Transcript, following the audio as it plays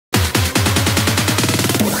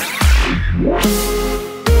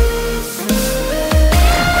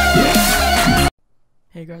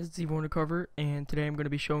Hey guys, it's EVOUndercover, and today I'm going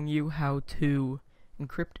to be showing you how to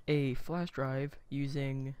encrypt a flash drive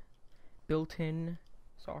using built-in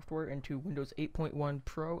software into Windows 8.1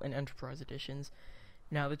 Pro and Enterprise editions.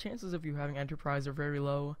 Now, the chances of you having Enterprise are very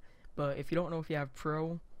low, but if you don't know if you have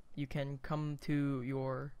Pro, you can come to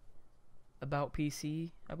your About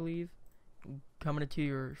PC, I believe, come into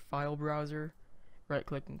your file browser,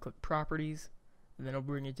 right-click and click Properties, and then it'll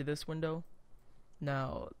bring you to this window.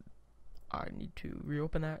 Now, I need to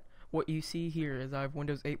reopen that. What you see here is I have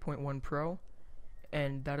Windows 8.1 Pro,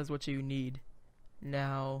 and that is what you need.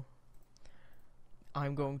 Now,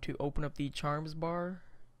 I'm going to open up the Charms bar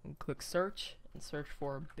and click Search, and search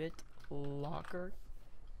for BitLocker,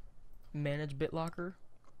 Manage BitLocker,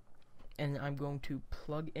 and I'm going to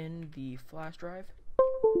plug in the flash drive.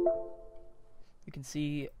 You can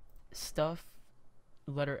see stuff,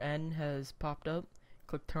 letter N has popped up.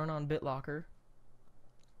 Click Turn on BitLocker.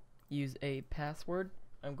 Use a password.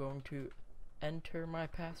 I'm going to enter my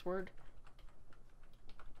password.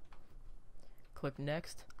 Click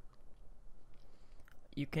Next.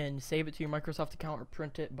 You can save it to your Microsoft account or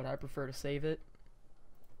print it, but I prefer to save it.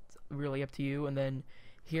 It's really up to you. And then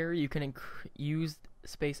here you can use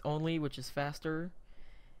space only, which is faster,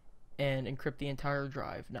 and encrypt the entire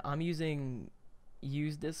drive. Now I'm using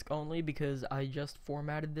use disk only because I just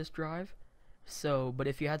formatted this drive. So, but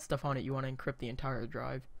if you had stuff on it, you want to encrypt the entire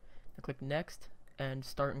drive. Click Next and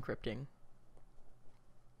start encrypting.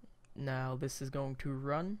 Now this is going to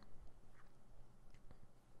run,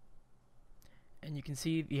 and you can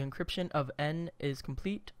see the encryption of N is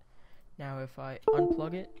complete. Now if I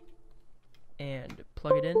unplug it and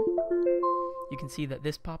plug it in, you can see that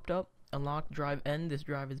this popped up. Unlock drive N. This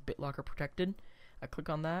drive is BitLocker protected. I click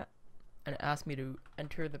on that and it asks me to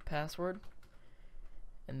enter the password,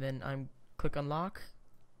 and then I click unlock.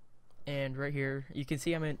 And right here, you can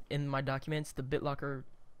see I'm in my documents, the BitLocker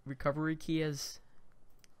recovery key is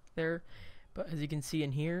there. But as you can see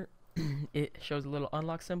in here, it shows a little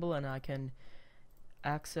unlock symbol, and I can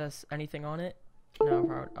access anything on it. Now if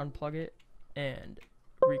I would unplug it and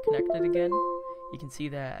reconnect it again, you can see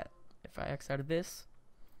that if I X out of this,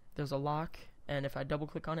 there's a lock, and if I double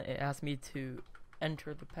click on it, it asks me to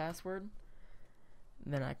enter the password.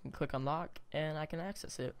 Then I can click unlock, and I can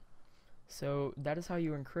access it. So that is how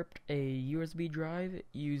you encrypt a USB drive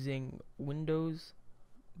using Windows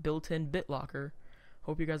built-in BitLocker.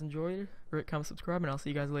 Hope you guys enjoyed. Rate, comment, subscribe, and I'll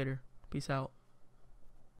see you guys later. Peace out.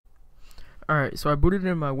 Alright, so I booted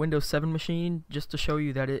in my Windows 7 machine just to show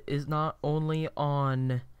you that it is not only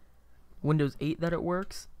on Windows 8 that it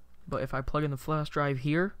works, but if I plug in the flash drive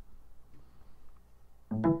here,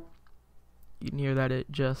 you can hear that it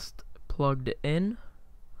just plugged in.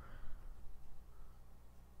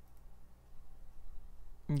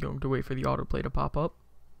 I'm going to wait for the autoplay to pop up.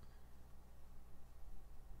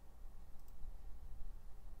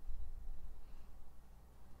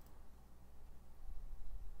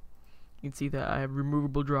 You can see that I have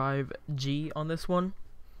removable drive G on this one.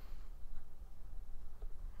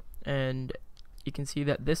 And you can see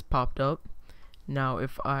that this popped up. Now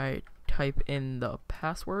if I type in the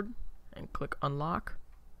password and click unlock,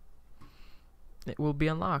 it will be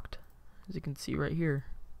unlocked, as you can see right here.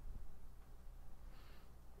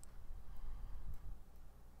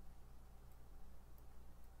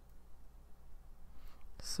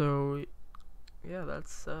 So, yeah,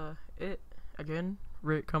 that's it. Again,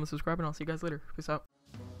 rate, comment, subscribe, and I'll see you guys later. Peace out.